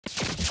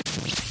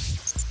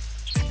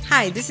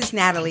Hi, this is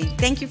Natalie.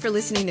 Thank you for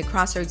listening to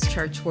Crossroads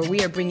Church, where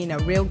we are bringing a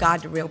real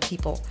God to real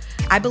people.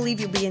 I believe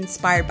you'll be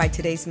inspired by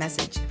today's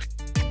message.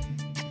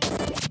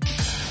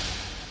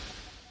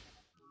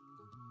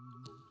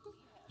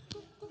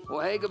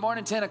 Well, hey, good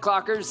morning, 10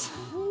 o'clockers.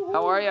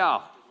 How are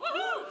y'all?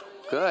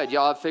 Good.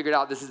 Y'all have figured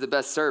out this is the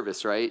best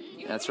service, right?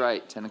 That's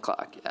right, 10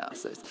 o'clock. Yeah.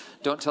 So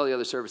don't tell the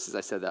other services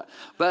I said that.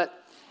 But,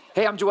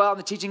 hey, I'm Joel. I'm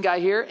the teaching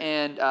guy here,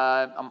 and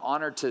I'm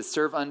honored to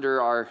serve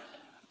under our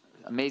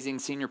amazing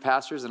senior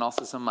pastors and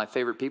also some of my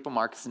favorite people,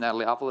 Marcus and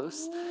Natalie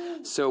Avalos.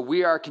 So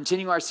we are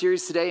continuing our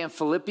series today in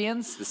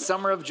Philippians. The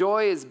Summer of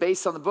Joy is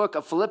based on the book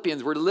of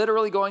Philippians. We're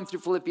literally going through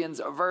Philippians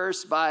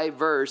verse by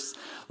verse,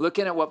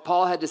 looking at what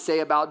Paul had to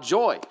say about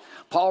joy.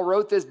 Paul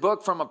wrote this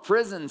book from a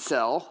prison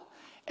cell,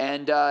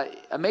 and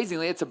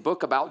amazingly, it's a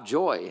book about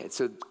joy.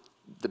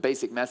 The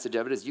basic message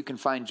of it is you can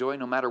find joy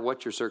no matter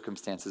what your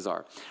circumstances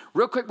are.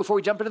 Real quick, before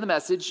we jump into the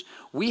message,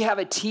 we have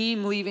a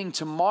team leaving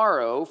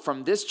tomorrow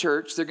from this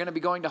church. They're going to be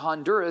going to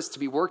Honduras to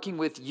be working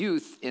with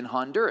youth in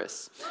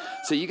Honduras.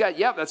 So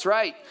that's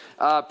right.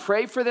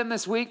 Pray for them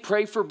this week.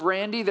 Pray for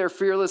Brandy, their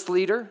fearless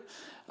leader.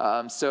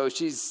 So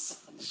she's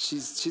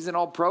an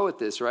old pro at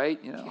this, right?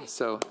 You know,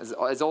 so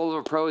as old of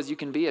a pro as you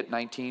can be at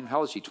 19. How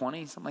old is she?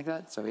 20, something like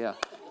that. So yeah,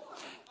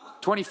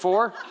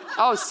 24.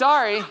 Oh,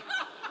 sorry.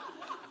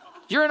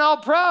 You're an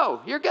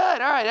all-pro. You're good.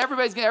 All right,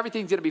 everything's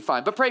going to be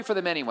fine. But pray for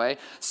them anyway.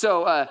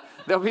 So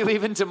they'll be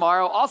leaving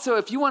tomorrow. Also,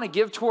 if you want to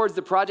give towards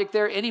the project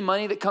there, any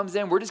money that comes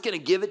in, we're just going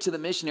to give it to the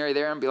missionary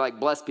there and be like,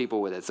 bless people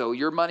with it. So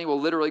your money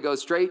will literally go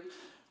straight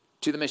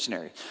to the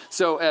missionary.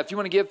 So if you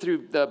want to give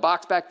through the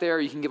box back there,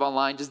 you can give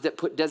online. Just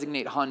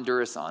designate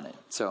Honduras on it.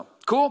 So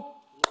cool.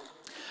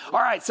 All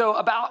right, so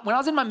when I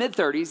was in my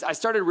mid-30s, I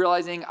started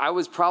realizing I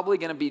was probably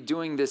going to be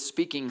doing this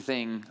speaking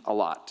thing a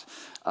lot.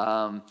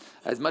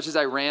 As much as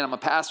I ran, I'm a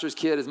pastor's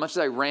kid, as much as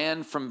I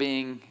ran from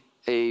being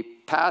a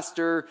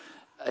pastor,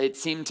 it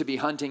seemed to be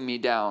hunting me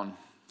down.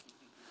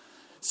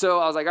 So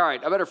I was like, all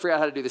right, I better figure out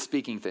how to do the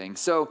speaking thing.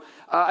 So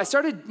I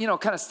started,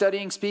 kind of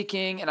studying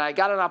speaking, and I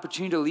got an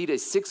opportunity to lead a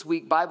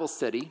 6-week Bible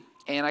study.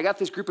 And I got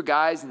this group of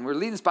guys, and we're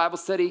leading this Bible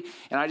study,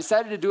 and I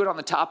decided to do it on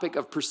the topic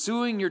of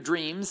pursuing your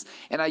dreams.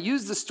 And I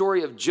used the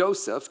story of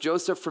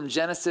Joseph from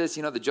Genesis,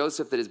 the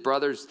Joseph that his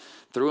brothers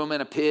threw him in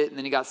a pit, and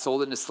then he got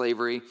sold into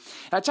slavery.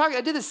 And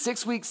I did this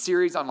 6-week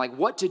series on like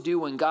what to do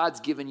when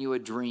God's given you a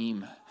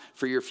dream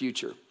for your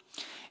future.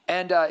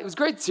 And it was a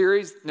great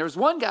series. There was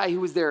one guy who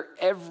was there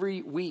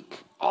every week,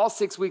 all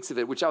 6 weeks of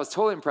it, which I was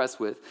totally impressed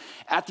with.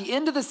 At the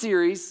end of the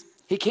series,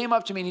 he came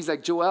up to me, and he's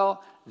like,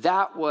 Joel,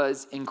 that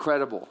was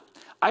incredible.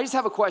 I just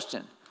have a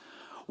question.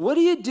 What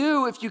do you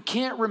do if you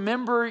can't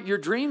remember your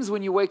dreams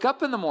when you wake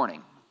up in the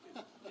morning?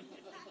 And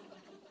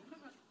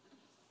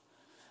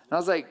I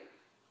was like,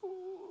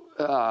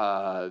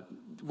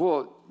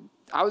 well,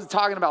 I was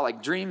talking about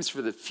like dreams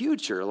for the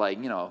future, like,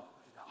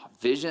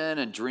 vision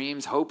and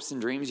dreams, hopes and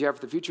dreams you have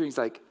for the future. He's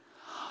like,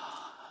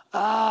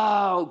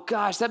 oh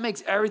gosh, that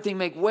makes everything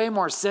make way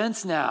more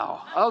sense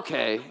now.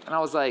 Okay. And I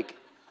was like,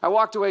 I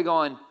walked away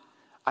going,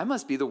 I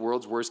must be the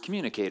world's worst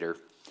communicator.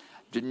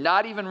 Did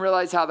not even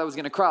realize how that was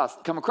going to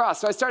come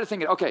across. So I started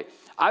thinking, okay,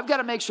 I've got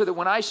to make sure that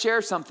when I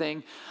share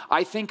something,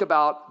 I think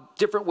about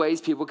different ways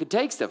people could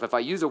take stuff. If I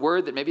use a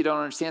word that maybe you don't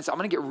understand, so I'm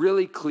going to get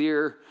really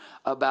clear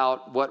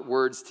about what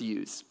words to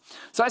use.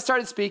 So I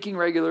started speaking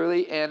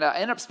regularly, and I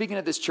ended up speaking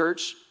at this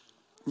church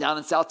down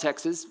in South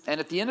Texas. And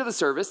at the end of the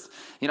service,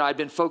 I'd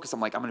been focused.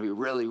 I'm like, I'm going to be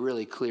really,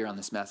 really clear on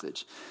this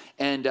message.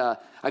 And a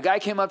guy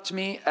came up to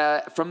me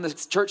from the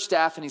church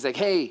staff, and he's like,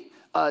 hey,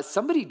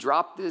 somebody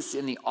dropped this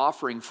in the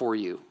offering for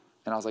you.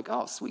 And I was like,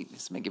 oh, sweet.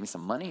 This may give me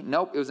some money.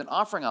 Nope, it was an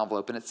offering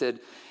envelope. And it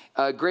said,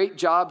 great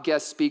job,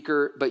 guest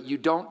speaker, but you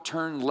don't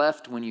turn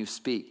left when you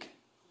speak.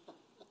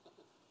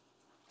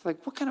 It's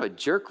like, what kind of a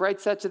jerk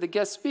writes that to the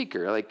guest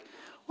speaker? Like,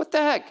 what the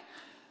heck?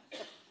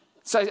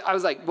 So I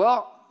was like,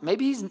 well,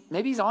 maybe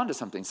he's onto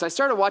something. So I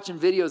started watching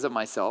videos of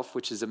myself,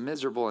 which is a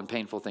miserable and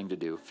painful thing to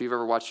do. If you've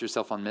ever watched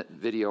yourself on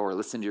video or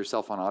listened to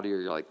yourself on audio,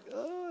 you're like,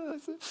 oh.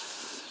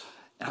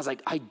 And I was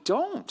like, I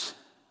don't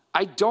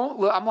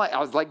look, I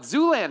was like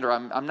Zoolander.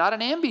 I'm not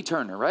an ambi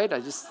turner, right?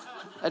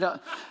 I don't.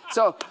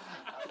 So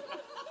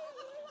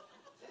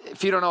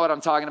if you don't know what I'm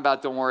talking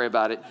about, don't worry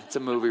about it. It's a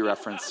movie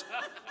reference.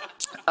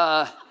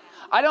 I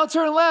don't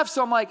turn left.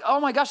 So I'm like, oh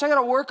my gosh, I got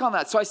to work on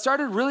that. So I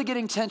started really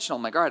getting intentional.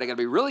 I'm like, all right, I got to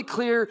be really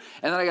clear.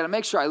 And then I got to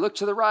make sure I look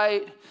to the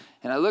right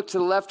and I look to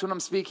the left when I'm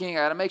speaking.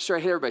 I got to make sure I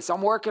hit everybody. So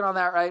I'm working on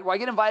that, right? Well, I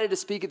get invited to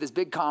speak at this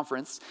big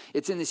conference.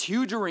 It's in this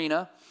huge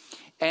arena.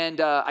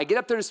 And I get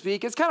up there to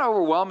speak. It's kind of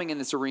overwhelming in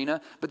this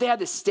arena. But they had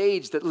this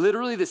stage that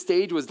literally the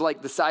stage was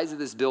like the size of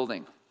this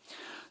building.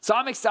 So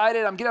I'm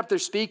excited. I'm getting up there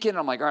speaking.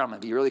 I'm like, all right, I'm going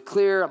to be really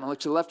clear. I'm going to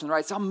look to the left and the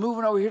right. So I'm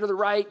moving over here to the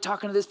right,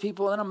 talking to this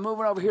people. And then I'm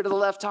moving over here to the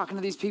left, talking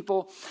to these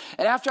people.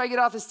 And after I get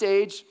off the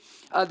stage,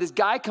 this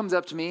guy comes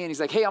up to me. And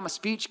he's like, hey, I'm a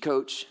speech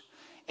coach.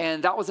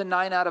 And that was a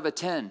 9 out of a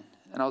 10.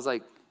 And I was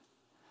like,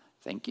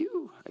 thank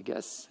you, I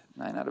guess.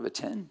 9 out of a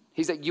 10.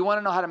 He's like, you want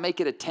to know how to make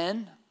it a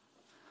 10? I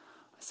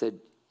said,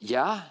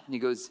 yeah. And he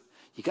goes,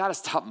 you got to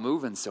stop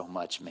moving so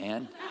much,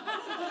 man.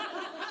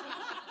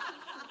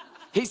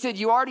 He said,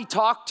 you already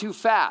talk too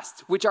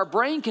fast, which our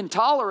brain can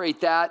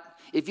tolerate that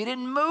if you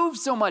didn't move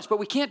so much, but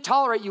we can't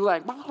tolerate you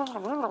like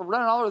running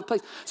all over the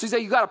place. So he said,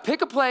 you got to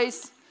pick a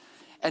place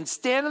and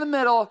stand in the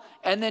middle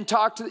and then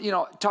talk to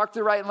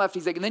the right and left.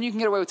 He's like, and then you can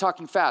get away with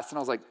talking fast. And I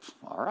was like,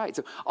 all right.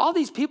 So all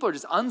these people are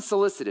just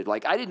unsolicited.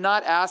 Like, I did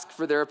not ask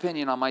for their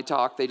opinion on my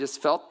talk. They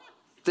just felt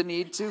the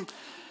need to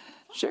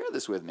share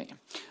this with me.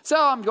 So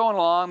I'm going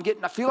along,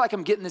 I feel like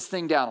I'm getting this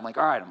thing down. I'm like,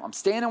 all right, I'm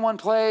staying in one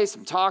place,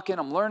 I'm talking,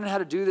 I'm learning how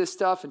to do this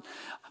stuff. And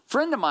a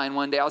friend of mine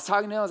one day, I was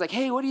talking to him, I was like,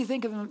 hey, what do you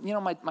think of,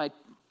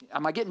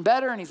 am I getting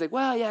better? And he's like,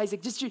 well, yeah. He's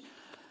like,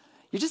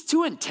 you're just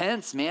too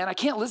intense, man. I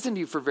can't listen to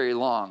you for very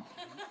long.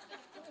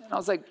 And I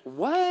was like,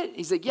 what?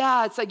 He's like,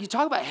 yeah, it's like you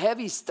talk about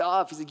heavy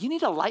stuff. He's like, you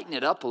need to lighten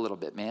it up a little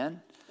bit,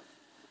 man.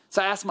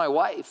 So I asked my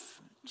wife.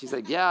 She's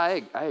like, yeah,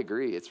 I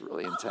agree. It's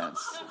really intense.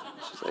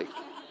 She's like,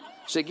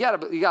 you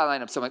gotta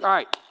line up. So I'm like, all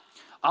right,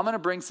 I'm gonna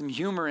bring some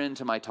humor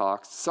into my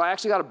talks. So I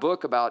actually got a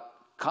book about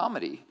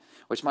comedy,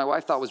 which my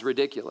wife thought was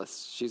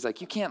ridiculous. She's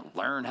like, you can't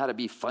learn how to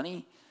be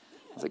funny.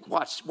 I was like,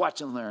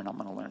 watch and learn. I'm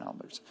gonna learn how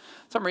to. So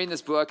I'm reading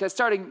this book. I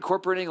started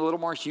incorporating a little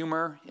more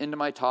humor into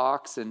my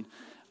talks, and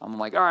I'm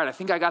like, all right, I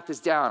think I got this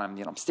down.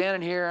 I'm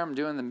standing here, I'm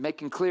doing the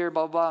making clear,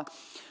 blah, blah, blah.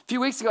 A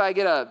few weeks ago, I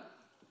get a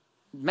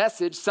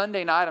message,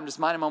 Sunday night, I'm just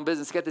minding my own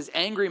business, I get this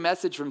angry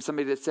message from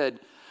somebody that said,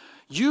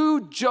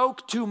 you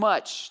joke too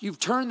much. You've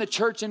turned the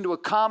church into a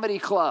comedy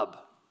club.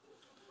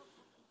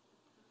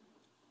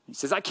 He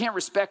says, I can't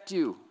respect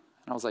you.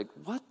 And I was like,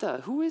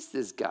 who is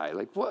this guy?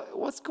 Like,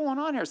 what's going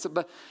on here?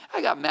 But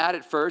I got mad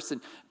at first. And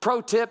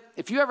pro tip,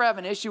 if you ever have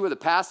an issue with a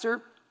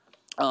pastor,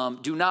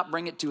 do not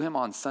bring it to him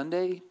on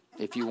Sunday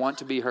if you want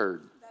to be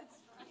heard.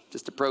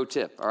 Just a pro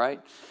tip, all right?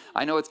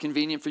 I know it's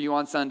convenient for you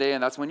on Sunday,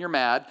 and that's when you're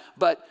mad,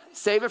 but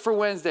save it for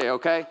Wednesday,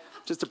 okay?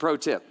 Just a pro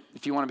tip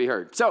if you want to be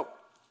heard. So,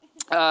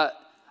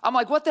 I'm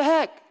like, what the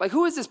heck? Like,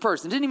 who is this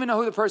person? Didn't even know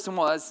who the person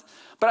was.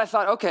 But I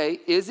thought, okay,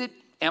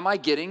 am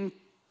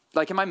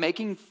I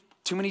making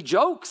too many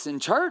jokes in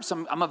church?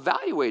 I'm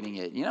evaluating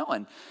it,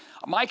 And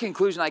my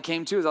conclusion I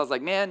came to is I was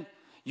like, man,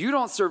 you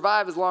don't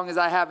survive as long as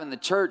I have in the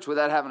church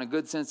without having a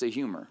good sense of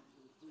humor.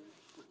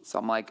 So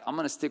I'm like, I'm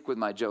going to stick with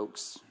my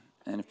jokes.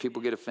 And if people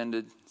get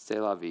offended, c'est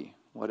la vie,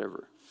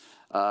 whatever.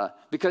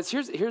 Because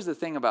here's the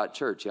thing about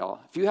church, y'all.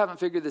 If you haven't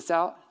figured this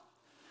out,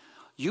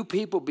 you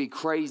people be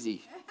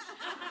crazy.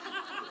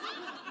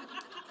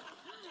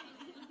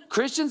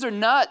 Christians are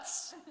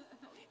nuts.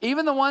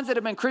 Even the ones that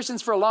have been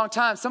Christians for a long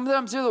time, some of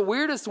them are the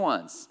weirdest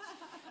ones.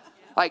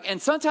 And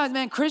sometimes,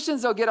 man,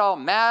 Christians, they'll get all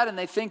mad and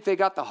they think they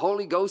got the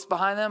Holy Ghost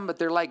behind them, but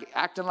they're like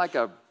acting like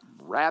a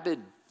rabid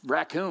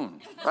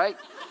raccoon, right?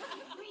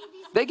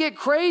 They get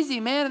crazy,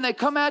 man, and they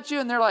come at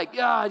you and they're like,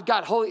 yeah,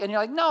 God, holy. And you're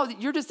like, no,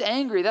 you're just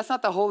angry. That's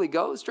not the Holy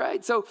Ghost,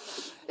 right? So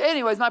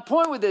anyways, my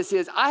point with this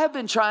is I have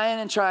been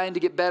trying to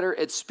get better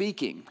at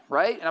speaking,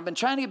 right? And I've been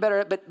trying to get better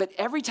at it, but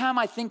every time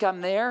I think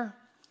I'm there,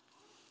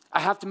 I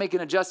have to make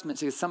an adjustment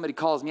because somebody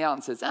calls me out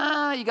and says,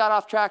 you got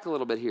off track a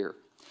little bit here.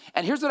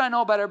 And here's what I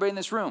know about everybody in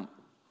this room.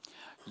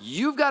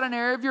 You've got an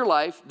area of your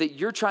life that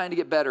you're trying to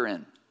get better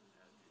in.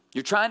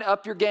 You're trying to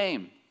up your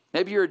game.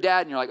 Maybe you're a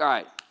dad and you're like, all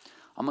right,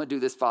 I'm going to do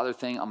this father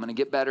thing. I'm going to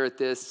get better at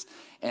this.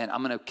 And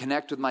I'm going to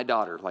connect with my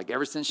daughter. Like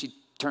ever since she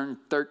turned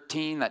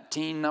 13, that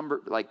teen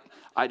number, like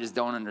I just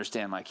don't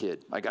understand my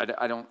kid. Like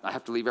I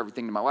have to leave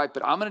everything to my wife,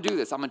 but I'm going to do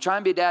this. I'm going to try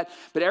and be a dad.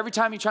 But every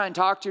time you try and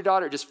talk to your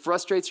daughter, it just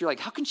frustrates you. You're like,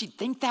 how can she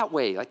think that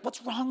way? Like,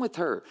 what's wrong with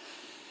her?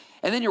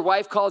 And then your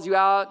wife calls you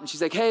out and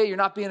she's like, hey, you're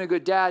not being a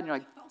good dad. And you're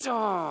like,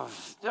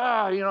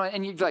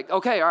 and you're like,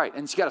 okay, all right.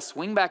 And you got to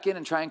swing back in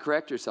and try and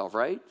correct yourself,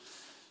 right?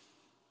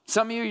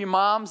 Some of you, your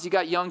moms, you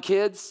got young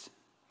kids.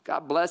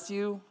 God bless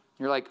you.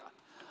 You're like,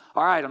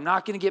 all right, I'm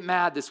not going to get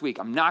mad this week.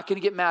 I'm not going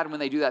to get mad when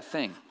they do that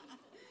thing.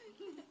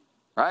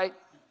 Right?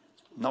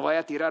 No voy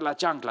a tirar la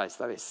chancla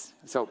esta vez.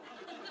 So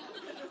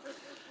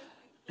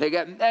and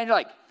you're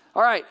like,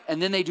 all right.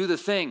 And then they do the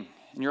thing.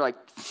 And you're like,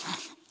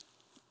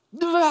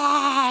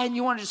 and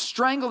you want to just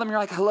strangle them. You're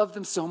like, I love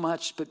them so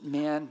much. But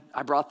man,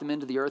 I brought them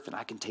into the earth and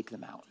I can take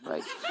them out.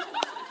 Right?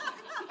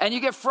 And you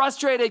get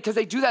frustrated because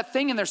they do that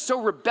thing and they're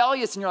so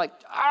rebellious. And you're like,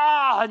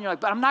 and you're like,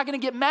 but I'm not going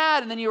to get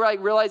mad. And then you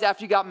realize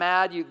after you got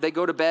mad, they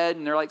go to bed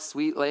and they're like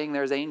sweet laying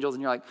there as angels.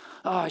 And you're like,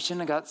 I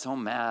shouldn't have got so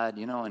mad,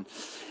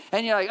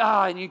 And you're like,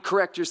 and you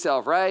correct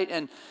yourself, right?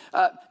 And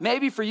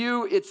maybe for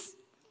you, it's,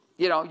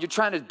 you're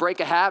trying to break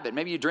a habit.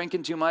 Maybe you're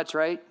drinking too much,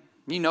 right?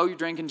 You're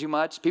drinking too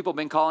much. People have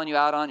been calling you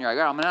out on it. You're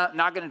like, I'm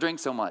not going to drink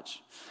so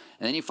much.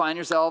 And then you find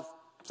yourself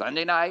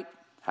Sunday night,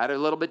 had a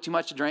little bit too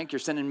much to drink. You're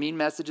sending mean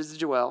messages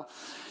to Joelle.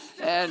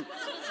 And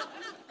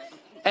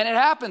it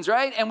happens,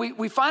 right? And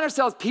we find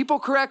ourselves, people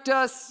correct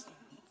us.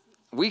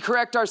 We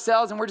correct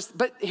ourselves. And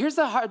but here's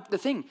the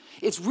thing.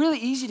 It's really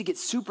easy to get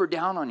super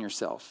down on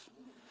yourself.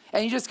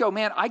 And you just go,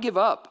 man, I give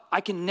up. I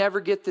can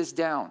never get this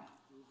down.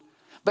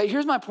 But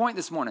here's my point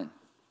this morning.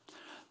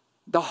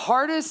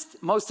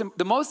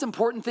 The most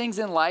important things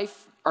in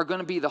life are going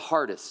to be the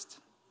hardest,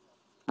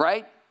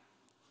 right?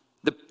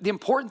 The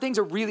important things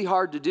are really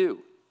hard to do.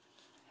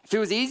 If it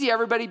was easy,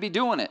 everybody'd be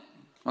doing it,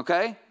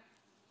 okay?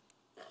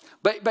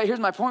 But here's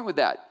my point with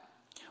that.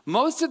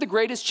 Most of the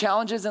greatest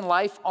challenges in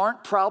life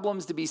aren't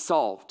problems to be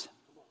solved.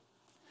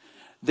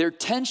 They're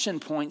tension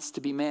points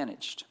to be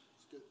managed.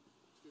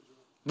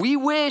 We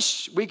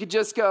wish we could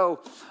just go,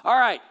 all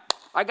right,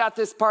 I got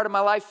this part of my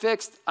life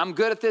fixed. I'm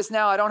good at this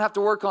now. I don't have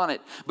to work on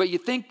it. But you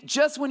think,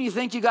 just when you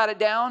think you got it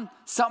down,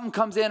 something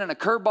comes in and a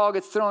curveball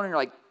gets thrown and you're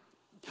like,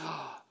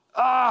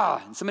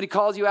 and somebody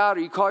calls you out or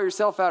you call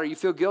yourself out or you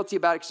feel guilty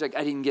about it. She's like,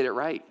 I didn't get it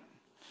right.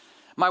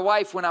 My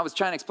wife, when I was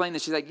trying to explain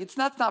this, she's like,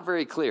 that's not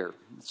very clear.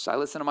 So I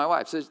listened to my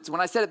wife. So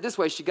when I said it this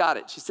way, she got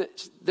it. She said,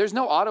 there's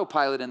no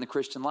autopilot in the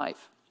Christian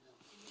life.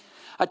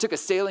 I took a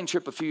sailing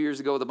trip a few years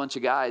ago with a bunch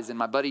of guys, and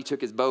my buddy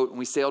took his boat, and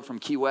we sailed from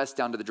Key West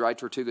down to the Dry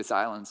Tortugas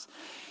Islands.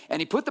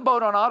 And he put the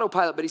boat on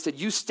autopilot, but he said,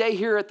 you stay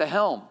here at the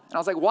helm. And I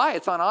was like, why?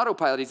 It's on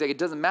autopilot. He's like, it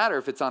doesn't matter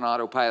if it's on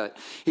autopilot.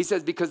 He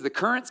says, because the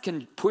currents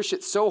can push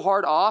it so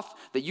hard off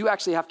that you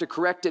actually have to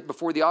correct it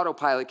before the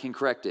autopilot can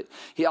correct it.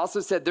 He also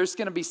said, there's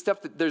going to be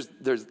stuff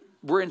that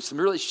we're in some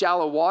really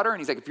shallow water.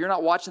 And he's like, if you're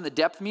not watching the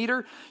depth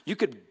meter, you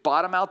could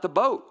bottom out the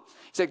boat.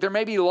 He's like, there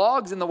may be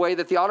logs in the way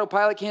that the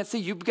autopilot can't see.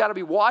 You've got to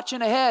be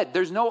watching ahead.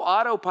 There's no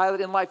autopilot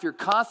in life. You're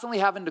constantly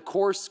having to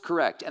course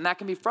correct. And that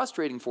can be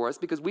frustrating for us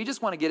because we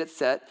just want to get it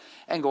set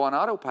and go on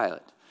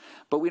autopilot.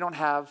 But we don't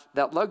have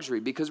that luxury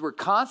because we're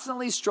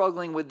constantly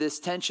struggling with this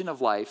tension of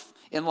life,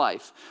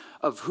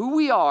 of who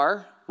we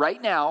are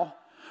right now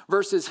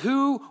versus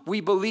who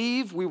we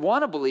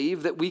want to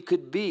believe that we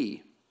could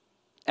be.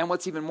 And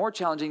what's even more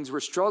challenging is we're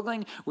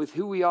struggling with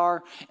who we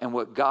are and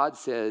what God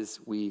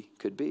says we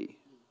could be.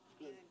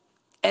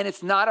 And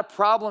it's not a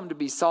problem to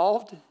be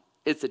solved.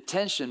 It's a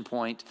tension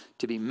point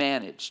to be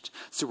managed.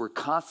 So we're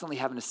constantly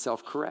having to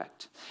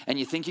self-correct. And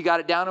you think you got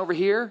it down over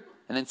here,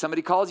 and then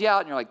somebody calls you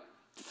out, and you're like,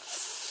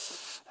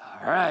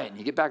 all right, and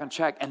you get back on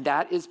track. And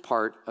that is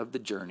part of the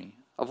journey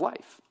of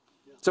life.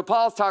 So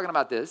Paul's talking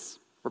about this.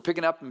 We're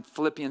picking up in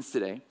Philippians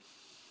today,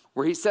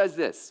 where he says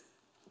this.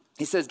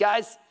 He says,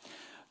 guys,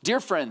 dear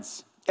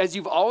friends, as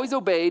you've always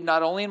obeyed,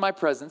 not only in my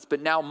presence, but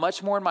now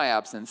much more in my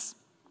absence.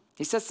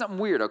 He says something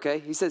weird, okay?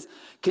 He says,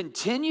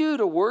 continue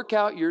to work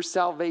out your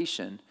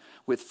salvation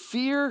with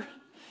fear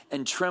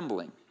and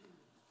trembling.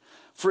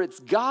 For it's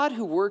God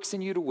who works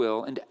in you to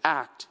will and to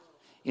act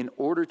in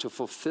order to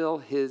fulfill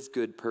his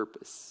good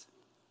purpose.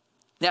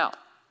 Now,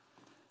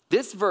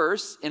 this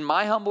verse, in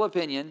my humble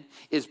opinion,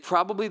 is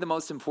probably the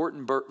most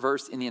important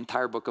verse in the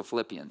entire book of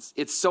Philippians.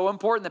 It's so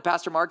important that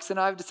Pastor Marcus and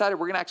I have decided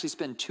we're going to actually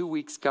spend 2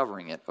 weeks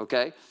covering it,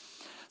 okay?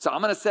 So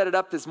I'm going to set it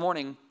up this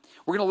morning.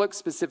 We're going to look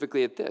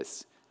specifically at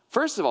this.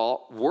 First of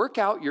all, work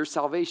out your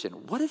salvation.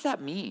 What does that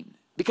mean?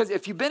 Because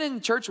if you've been in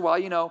church a while,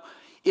 you know,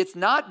 it's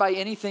not by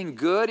anything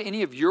good,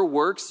 any of your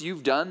works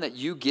you've done that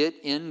you get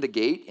in the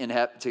gate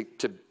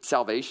to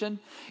salvation.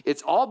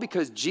 It's all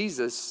because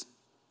Jesus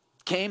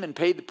came and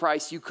paid the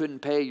price you couldn't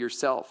pay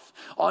yourself.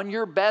 On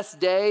your best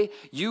day,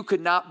 you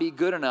could not be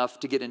good enough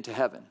to get into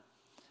heaven.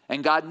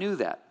 And God knew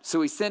that.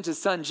 So he sent his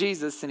son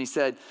Jesus and he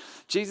said,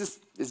 Jesus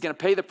is going to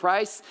pay the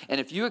price. And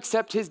if you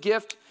accept his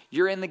gift,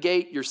 you're in the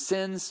gate, your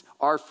sins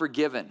are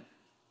forgiven.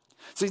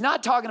 So he's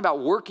not talking about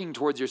working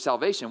towards your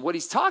salvation. What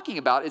he's talking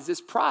about is this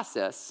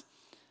process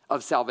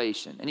of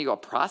salvation. And you go,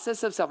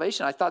 process of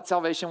salvation? I thought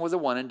salvation was a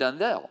one and done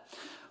deal.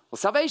 Well,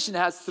 salvation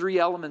has 3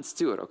 elements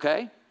to it,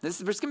 okay?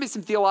 There's going to be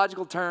some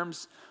theological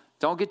terms.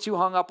 Don't get too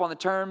hung up on the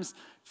terms.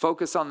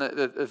 Focus on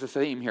the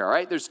theme here, all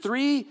right? There's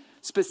 3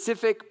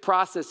 specific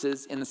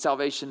processes in the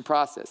salvation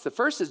process. The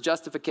first is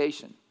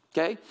justification,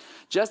 okay?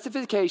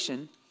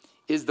 Justification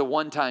is the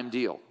one-time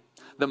deal.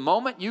 The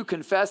moment you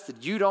confess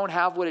that you don't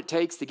have what it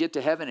takes to get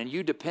to heaven and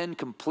you depend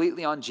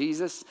completely on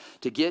Jesus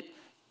to get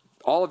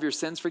all of your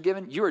sins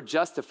forgiven, you are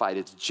justified.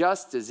 It's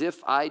just as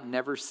if I'd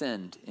never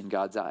sinned in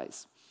God's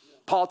eyes.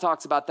 Paul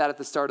talks about that at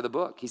the start of the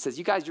book. He says,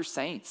 you guys, you're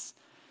saints.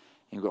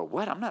 And you go,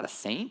 what? I'm not a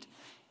saint?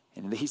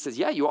 And he says,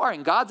 yeah, you are.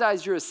 In God's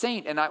eyes, you're a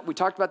saint. And we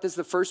talked about this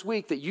the first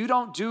week, that you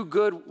don't do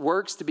good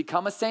works to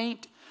become a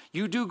saint.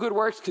 You do good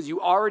works because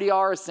you already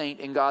are a saint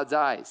in God's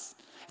eyes.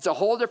 It's a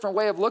whole different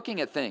way of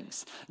looking at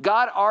things.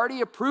 God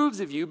already approves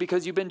of you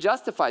because you've been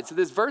justified. So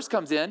this verse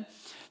comes in,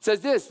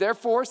 says this,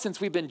 therefore,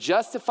 since we've been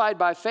justified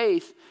by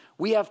faith,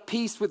 we have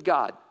peace with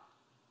God.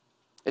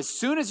 As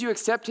soon as you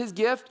accept his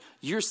gift,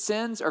 your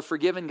sins are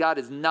forgiven. God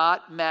is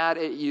not mad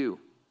at you.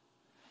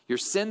 Your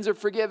sins are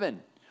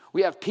forgiven.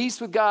 We have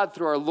peace with God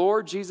through our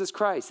Lord Jesus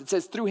Christ. It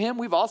says through him,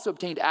 we've also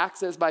obtained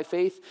access by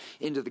faith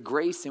into the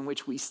grace in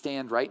which we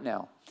stand right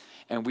now.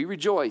 And we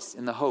rejoice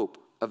in the hope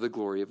of the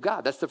glory of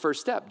God. That's the first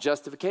step,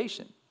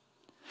 justification.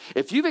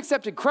 If you've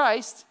accepted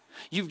Christ,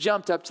 you've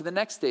jumped up to the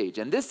next stage.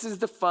 And this is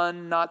the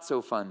fun, not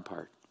so fun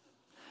part.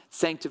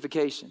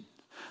 Sanctification.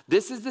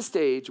 This is the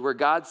stage where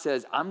God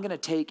says, I'm going to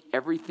take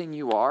everything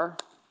you are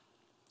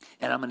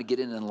and I'm going to get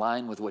it in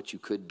line with what you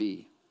could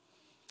be.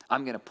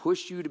 I'm going to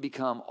push you to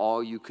become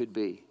all you could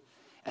be.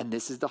 And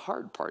this is the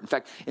hard part. In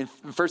fact, in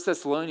 1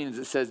 Thessalonians,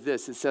 it says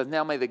this. It says,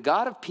 now may the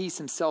God of peace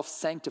himself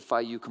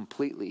sanctify you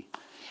completely.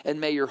 And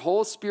may your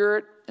whole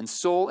spirit and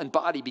soul and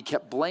body be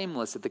kept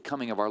blameless at the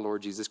coming of our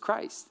Lord Jesus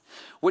Christ.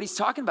 What he's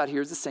talking about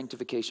here is the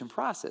sanctification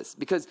process.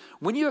 Because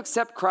when you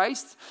accept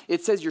Christ,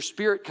 it says your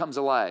spirit comes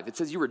alive. It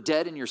says you were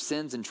dead in your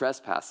sins and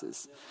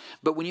trespasses.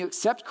 But when you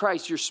accept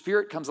Christ, your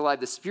spirit comes alive.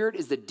 The spirit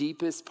is the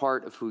deepest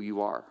part of who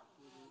you are.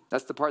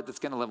 That's the part that's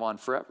going to live on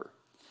forever.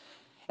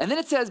 And then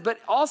it says, but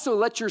also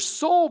let your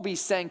soul be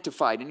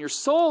sanctified. And your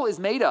soul is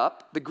made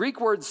up. The Greek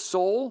word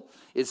soul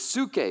is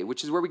psyche,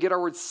 which is where we get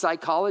our word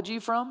psychology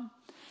from.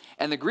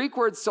 And the Greek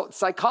word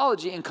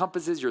psychology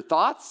encompasses your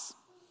thoughts,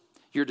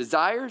 your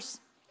desires,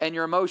 and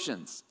your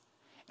emotions.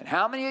 And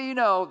how many of you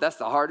know that's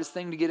the hardest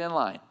thing to get in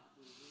line?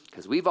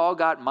 Because we've all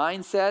got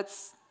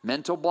mindsets,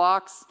 mental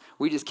blocks.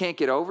 We just can't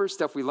get over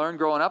stuff we learned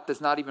growing up that's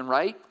not even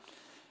right.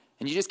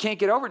 And you just can't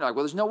get over it. Like,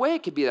 well, there's no way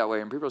it could be that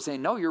way. And people are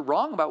saying, no, you're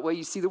wrong about the way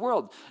you see the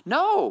world.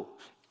 No,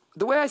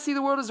 the way I see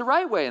the world is the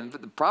right way. And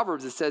the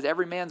Proverbs, it says,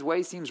 every man's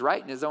way seems right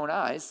in his own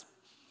eyes.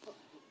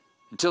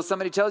 Until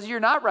somebody tells you you're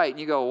not right. And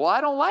you go, well,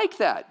 I don't like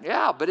that.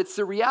 Yeah, but it's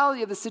the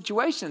reality of the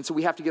situation. So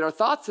we have to get our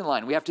thoughts in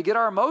line. We have to get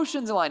our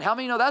emotions in line. How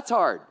many know that's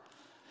hard?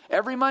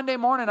 Every Monday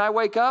morning I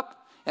wake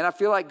up and I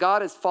feel like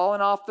God has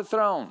fallen off the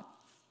throne.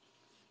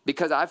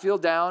 Because I feel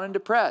down and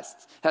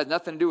depressed. It has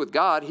nothing to do with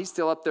God. He's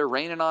still up there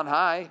reigning on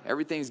high.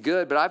 Everything's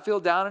good. But I feel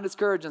down and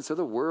discouraged. And so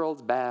the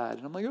world's bad.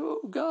 And I'm like,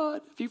 oh,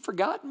 God, have you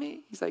forgotten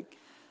me? He's like,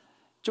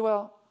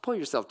 Joel, pull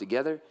yourself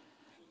together.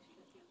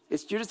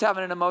 You're just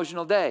having an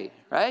emotional day,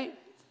 right?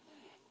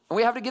 And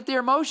we have to get the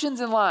emotions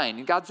in line.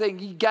 And God's saying,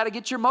 you got to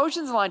get your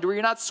emotions in line to where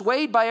you're not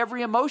swayed by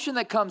every emotion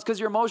that comes because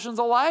your emotions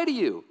will lie to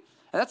you.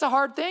 And that's a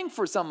hard thing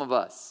for some of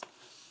us.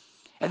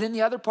 And then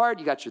the other part,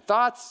 you got your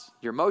thoughts,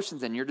 your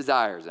emotions, and your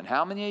desires. And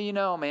how many of you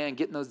know, man,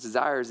 getting those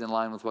desires in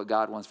line with what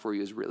God wants for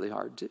you is really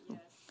hard too.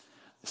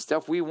 The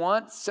stuff we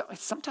want,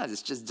 sometimes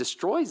it just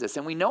destroys us.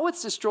 And we know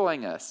it's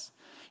destroying us.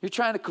 You're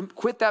trying to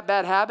quit that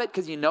bad habit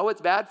because you know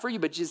it's bad for you,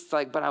 but just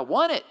like, but I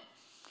want it.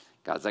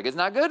 God's like, it's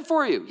not good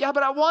for you. Yeah,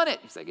 but I want it.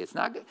 He's like, it's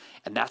not good.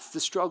 And that's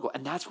the struggle.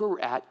 And that's where we're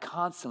at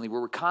constantly,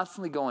 where we're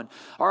constantly going,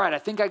 all right, I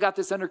think I got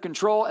this under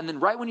control. And then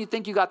right when you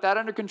think you got that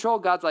under control,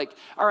 God's like,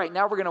 all right,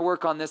 now we're going to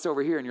work on this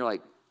over here. And you're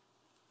like,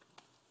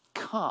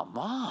 come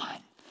on.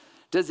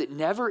 Does it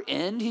never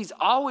end? He's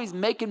always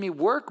making me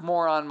work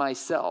more on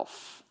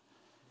myself.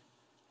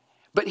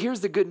 But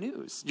here's the good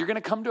news. You're going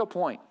to come to a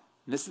point,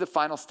 and this is the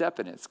final step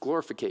in it. It's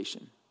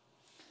glorification.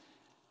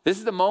 This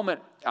is the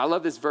moment. I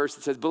love this verse.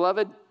 It says,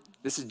 beloved,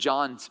 this is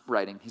John's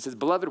writing. He says,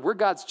 beloved, we're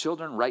God's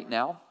children right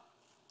now,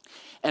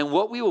 and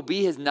what we will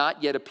be has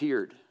not yet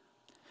appeared.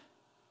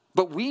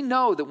 But we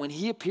know that when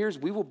he appears,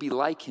 we will be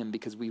like him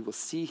because we will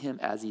see him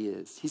as he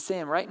is. He's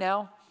saying right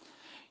now,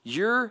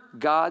 you're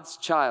God's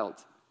child.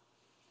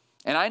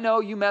 And I know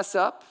you mess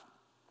up,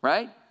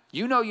 right?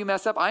 You know you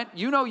mess up.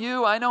 You know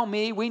you, I know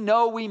me. We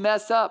know we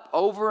mess up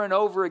over and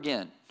over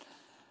again.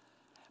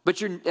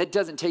 But it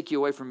doesn't take you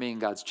away from being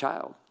God's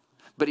child.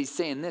 But he's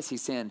saying this.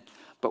 He's saying,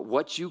 but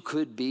what you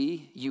could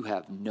be, you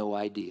have no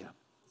idea.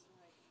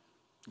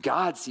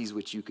 God sees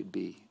what you could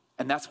be.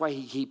 And that's why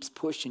he keeps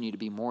pushing you to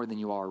be more than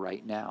you are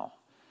right now.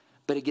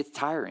 But it gets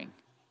tiring.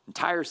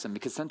 Tiresome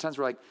because sometimes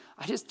we're like,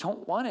 I just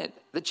don't want it.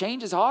 The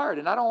change is hard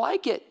and I don't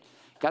like it.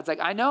 God's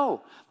like, I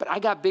know, but I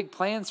got big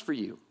plans for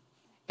you.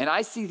 And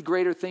I see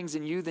greater things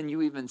in you than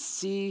you even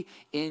see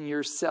in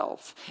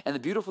yourself. And the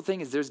beautiful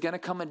thing is there's going to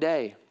come a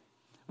day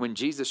when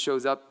Jesus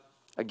shows up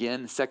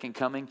again, the second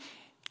coming,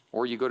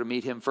 or you go to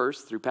meet him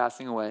first through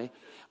passing away.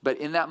 But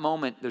in that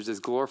moment, there's this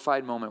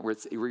glorified moment where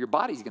your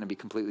body's going to be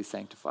completely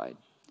sanctified.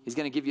 He's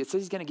going to give you, it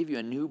says he's going to give you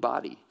a new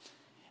body.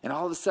 And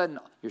all of a sudden,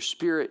 your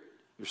spirit,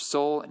 your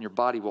soul and your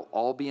body will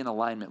all be in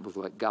alignment with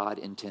what God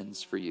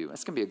intends for you.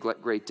 It's going to be a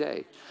great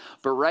day.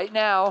 But right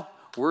now,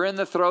 we're in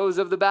the throes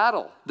of the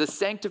battle, the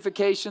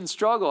sanctification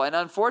struggle. And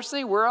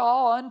unfortunately, we're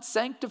all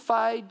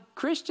unsanctified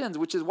Christians,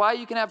 which is why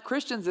you can have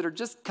Christians that are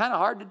just kind of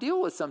hard to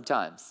deal with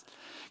sometimes.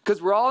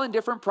 Because we're all in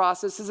different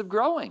processes of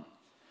growing.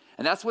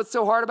 And that's what's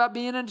so hard about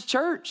being in a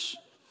church.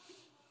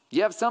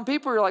 You have some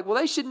people who are like, well,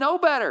 they should know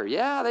better.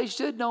 Yeah, they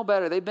should know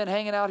better. They've been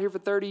hanging out here for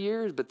 30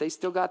 years, but they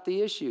still got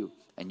the issue.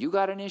 And you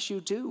got an issue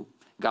too.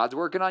 God's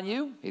working on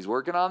you. He's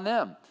working on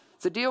them.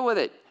 So deal with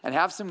it and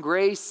have some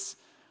grace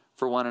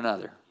for one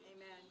another.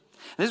 Amen.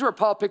 And this is where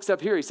Paul picks up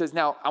here. He says,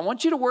 now, I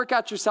want you to work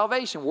out your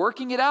salvation.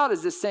 Working it out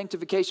is this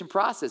sanctification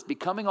process,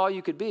 becoming all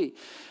you could be.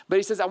 But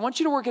he says, I want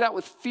you to work it out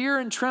with fear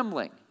and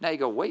trembling. Now you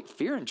go, wait,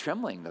 fear and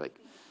trembling? Like,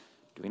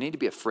 do we need to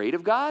be afraid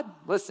of God?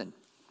 Listen,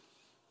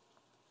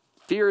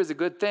 fear is a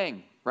good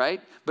thing,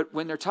 right? But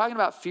when they're talking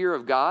about fear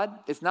of God,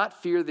 it's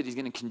not fear that he's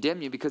going to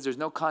condemn you because there's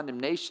no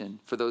condemnation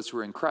for those who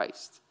are in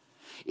Christ.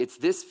 It's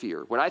this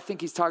fear. What I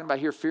think he's talking about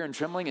here, fear and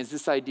trembling, is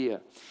this idea.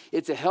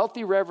 It's a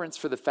healthy reverence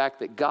for the fact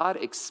that God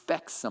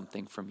expects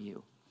something from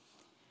you.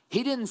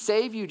 He didn't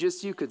save you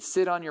just so you could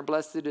sit on your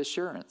blessed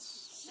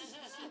assurance.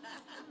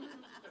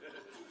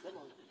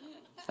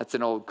 That's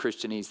an old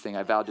Christianese thing.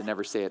 I vowed to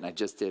never say it, and I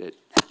just did it.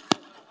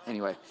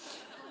 Anyway.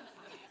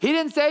 He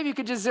didn't save you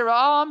could just say, oh,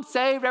 I'm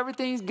saved,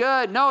 everything's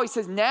good. No, he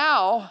says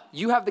now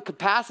you have the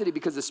capacity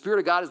because the Spirit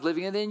of God is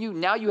living in you.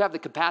 Now you have the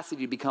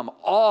capacity to become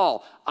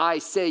all I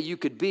say you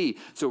could be.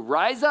 So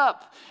rise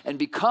up and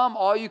become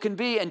all you can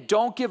be, and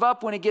don't give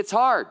up when it gets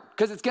hard,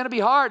 because it's going to be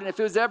hard. And if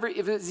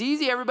it was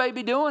easy, everybody would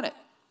be doing it.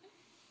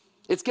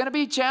 It's going to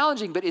be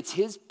challenging, but it's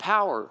his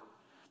power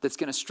that's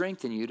going to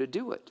strengthen you to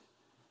do it.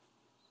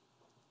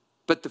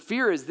 But the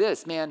fear is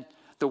this, man.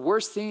 The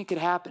worst thing that could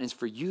happen is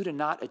for you to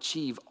not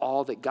achieve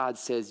all that God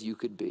says you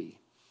could be.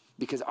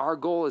 Because our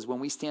goal is when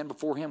we stand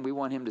before him, we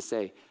want him to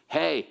say,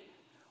 hey,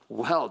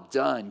 well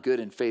done, good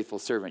and faithful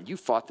servant. You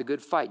fought the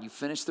good fight. You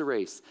finished the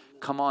race.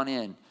 Come on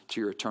in to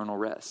your eternal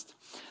rest.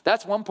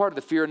 That's one part of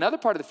the fear. Another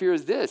part of the fear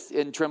is this,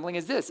 and trembling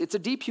is this. It's a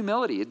deep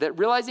humility, that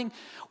realizing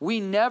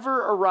we never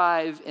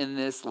arrive in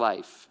this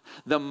life.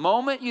 The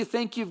moment you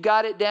think you've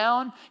got it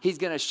down, he's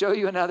going to show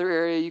you another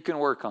area you can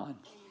work on.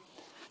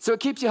 So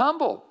it keeps you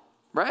humble,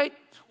 right?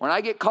 When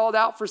I get called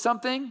out for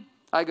something,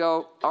 I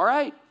go, all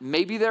right,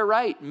 maybe they're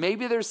right.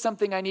 Maybe there's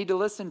something I need to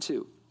listen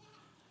to.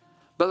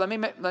 But let me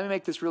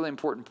make this really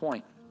important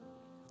point.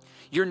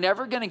 You're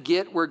never going to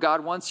get where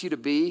God wants you to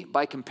be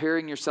by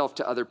comparing yourself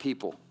to other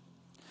people,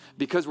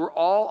 because we're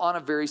all on a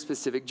very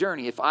specific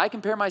journey. If I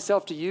compare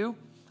myself to you,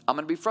 I'm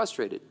going to be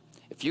frustrated.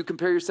 If you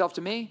compare yourself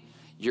to me,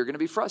 you're going to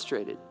be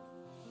frustrated,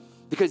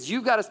 because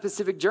you've got a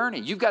specific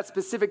journey. You've got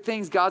specific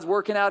things God's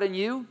working out in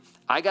you.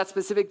 I got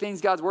specific things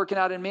God's working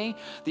out in me.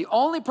 The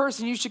only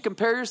person you should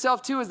compare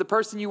yourself to is the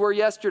person you were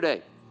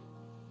yesterday.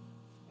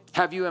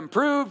 Have you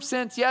improved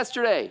since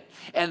yesterday?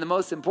 And the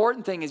most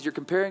important thing is you're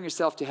comparing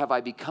yourself to, have I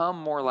become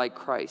more like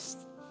Christ?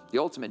 The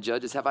ultimate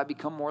judge is, have I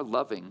become more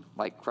loving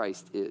like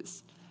Christ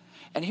is?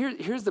 And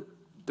here's the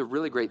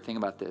really great thing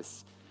about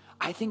this.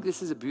 I think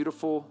this is a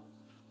beautiful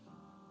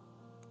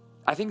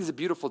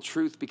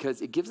truth,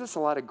 because it gives us a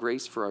lot of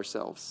grace for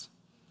ourselves.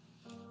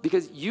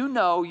 Because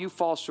you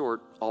fall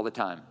short all the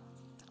time.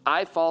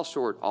 I fall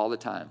short all the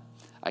time.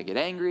 I get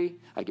angry,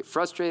 I get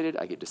frustrated,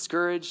 I get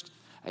discouraged,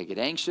 I get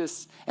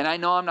anxious, and I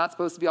know I'm not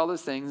supposed to be all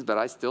those things, but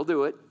I still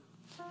do it.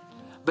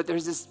 But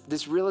there's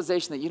this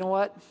realization that, you know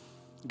what?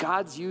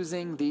 God's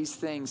using these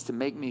things to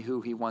make me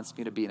who he wants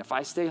me to be. And if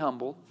I stay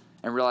humble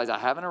and realize I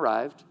haven't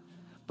arrived,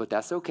 but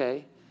that's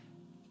okay,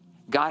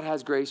 God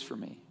has grace for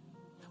me.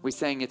 We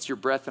sang, it's your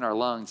breath in our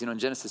lungs. In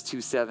Genesis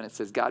 2:7, it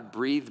says, God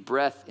breathed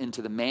breath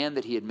into the man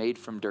that he had made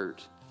from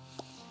dirt.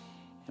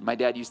 And my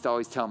dad used to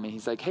always tell me,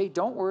 he's like, hey,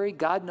 don't worry.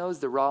 God knows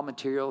the raw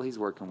material he's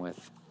working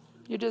with.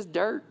 You're just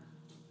dirt.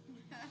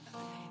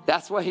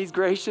 That's why he's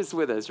gracious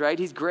with us, right?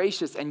 He's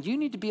gracious. And you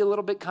need to be a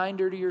little bit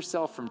kinder to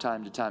yourself from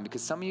time to time,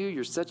 because some of you,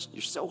 you're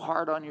so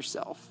hard on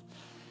yourself.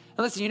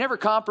 And listen, you never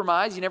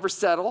compromise. You never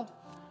settle.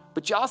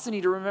 But you also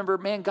need to remember,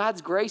 man,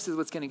 God's grace is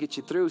what's going to get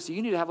you through. So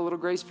you need to have a little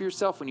grace for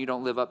yourself when you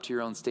don't live up to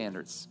your own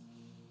standards.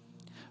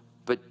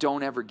 But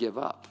don't ever give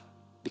up,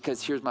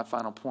 because here's my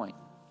final point.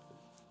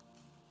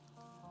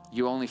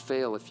 You only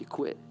fail if you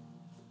quit.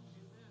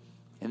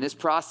 In this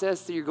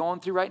process that you're going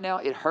through right now,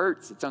 it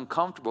hurts. It's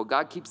uncomfortable.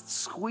 God keeps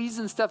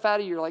squeezing stuff out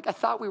of you. You're like, I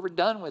thought we were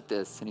done with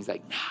this. And he's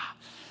like, nah,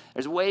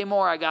 there's way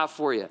more I got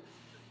for you. And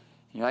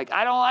you're like,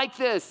 I don't like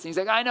this. And he's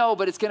like, I know,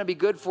 but it's going to be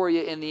good for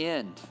you in the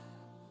end.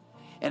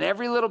 And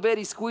every little bit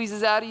he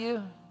squeezes out of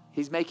you,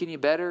 he's making you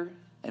better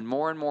and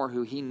more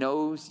who he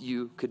knows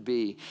you could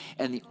be.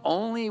 And the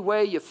only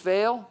way you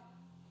fail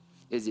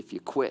is if you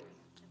quit.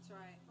 That's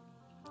right.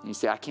 And you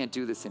say, I can't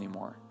do this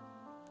anymore.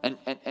 And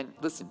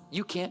listen,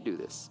 you can't do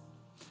this.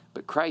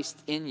 But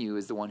Christ in you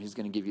is the one who's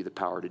going to give you the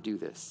power to do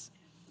this.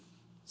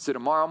 So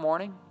tomorrow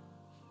morning,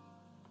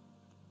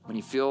 when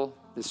you feel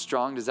this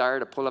strong desire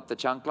to pull up the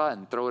chancla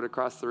and throw it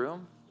across the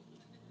room,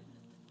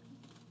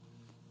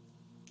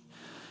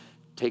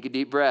 take a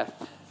deep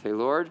breath. Say,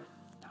 Lord,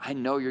 I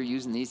know you're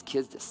using these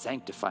kids to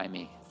sanctify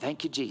me.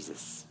 Thank you,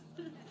 Jesus.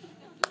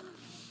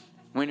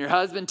 When your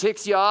husband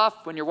ticks you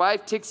off, when your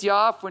wife ticks you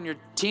off, when your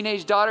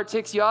teenage daughter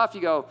ticks you off,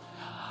 you go,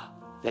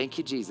 thank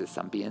you, Jesus,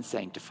 I'm being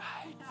sanctified.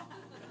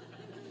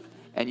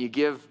 And you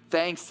give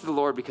thanks to the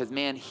Lord because,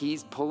 man,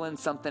 he's pulling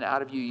something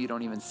out of you you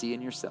don't even see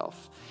in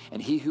yourself. And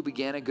he who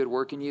began a good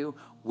work in you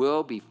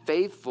will be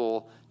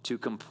faithful to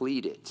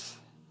complete it.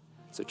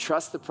 So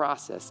trust the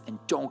process and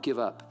don't give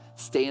up.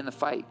 Stay in the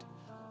fight.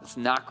 Let's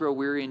not grow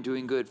weary in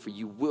doing good, for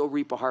you will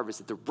reap a harvest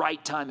at the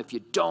right time if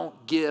you don't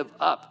give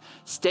up.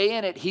 Stay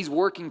in it. He's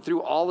working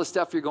through all the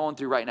stuff you're going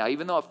through right now.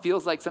 Even though it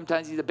feels like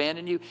sometimes he's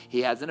abandoned you,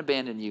 he hasn't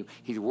abandoned you.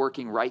 He's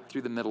working right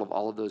through the middle of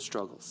all of those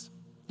struggles.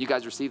 You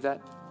guys receive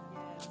that?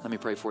 Let me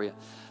pray for you.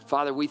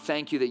 Father, we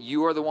thank you that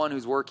you are the one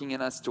who's working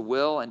in us to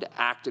will and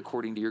to act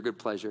according to your good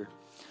pleasure.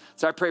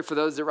 So I pray for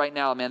those that right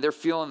now, man, they're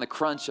feeling the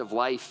crunch of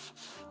life.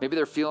 Maybe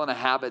they're feeling a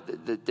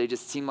habit that they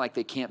just seem like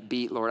they can't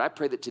beat. Lord, I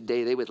pray that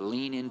today they would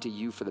lean into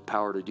you for the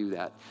power to do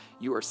that.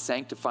 You are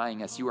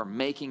sanctifying us. You are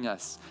making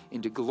us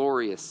into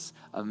glorious,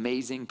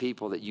 amazing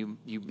people that you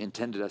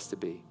intended us to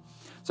be.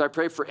 So I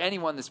pray for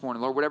anyone this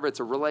morning, Lord, whatever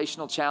it's a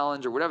relational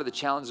challenge or whatever the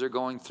challenge they're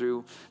going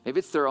through, maybe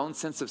it's their own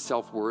sense of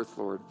self-worth,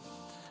 Lord.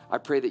 I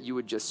pray that you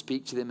would just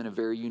speak to them in a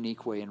very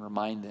unique way and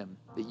remind them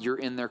that you're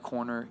in their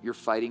corner, you're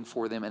fighting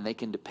for them, and they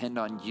can depend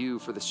on you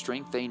for the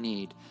strength they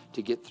need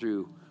to get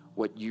through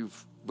what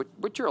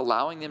you're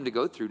allowing them to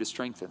go through to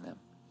strengthen them.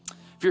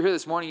 If you're here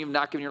this morning, you've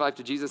not given your life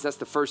to Jesus, that's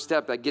the first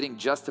step, that getting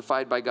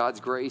justified by God's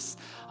grace.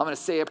 I'm going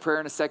to say a prayer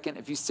in a second.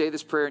 If you say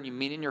this prayer and you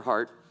mean it in your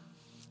heart,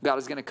 God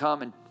is going to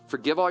come and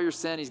forgive all your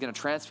sin. He's going to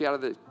transfer you out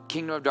of the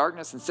kingdom of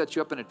darkness and set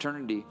you up in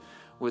eternity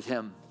with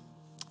him.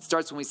 It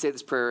starts when we say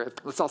this prayer.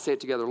 Let's all say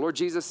it together. Lord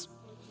Jesus,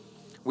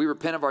 we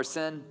repent of our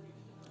sin.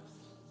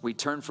 We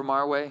turn from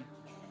our way.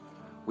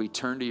 We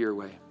turn to your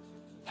way.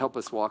 Help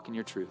us walk in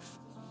your truth.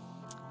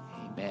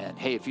 Amen.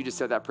 Hey, if you just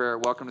said that prayer,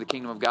 welcome to the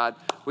kingdom of God.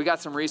 We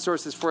got some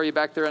resources for you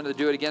back there under the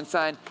Do It Again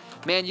sign.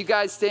 Man, you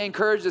guys stay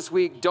encouraged this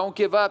week. Don't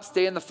give up.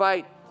 Stay in the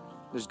fight.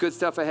 There's good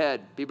stuff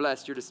ahead. Be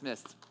blessed. You're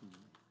dismissed.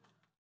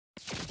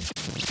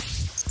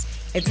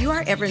 If you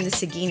are ever in the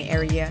Seguin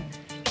area,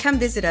 come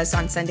visit us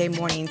on Sunday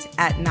mornings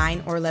at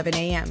 9 or 11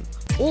 a.m.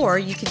 Or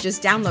you can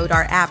just download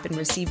our app and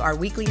receive our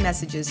weekly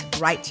messages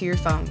right to your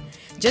phone.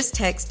 Just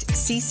text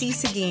CC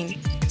Seguin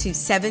to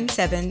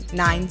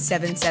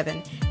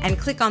 77977 and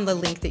click on the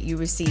link that you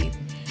receive.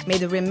 May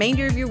the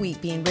remainder of your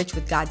week be enriched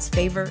with God's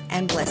favor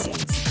and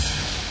blessings.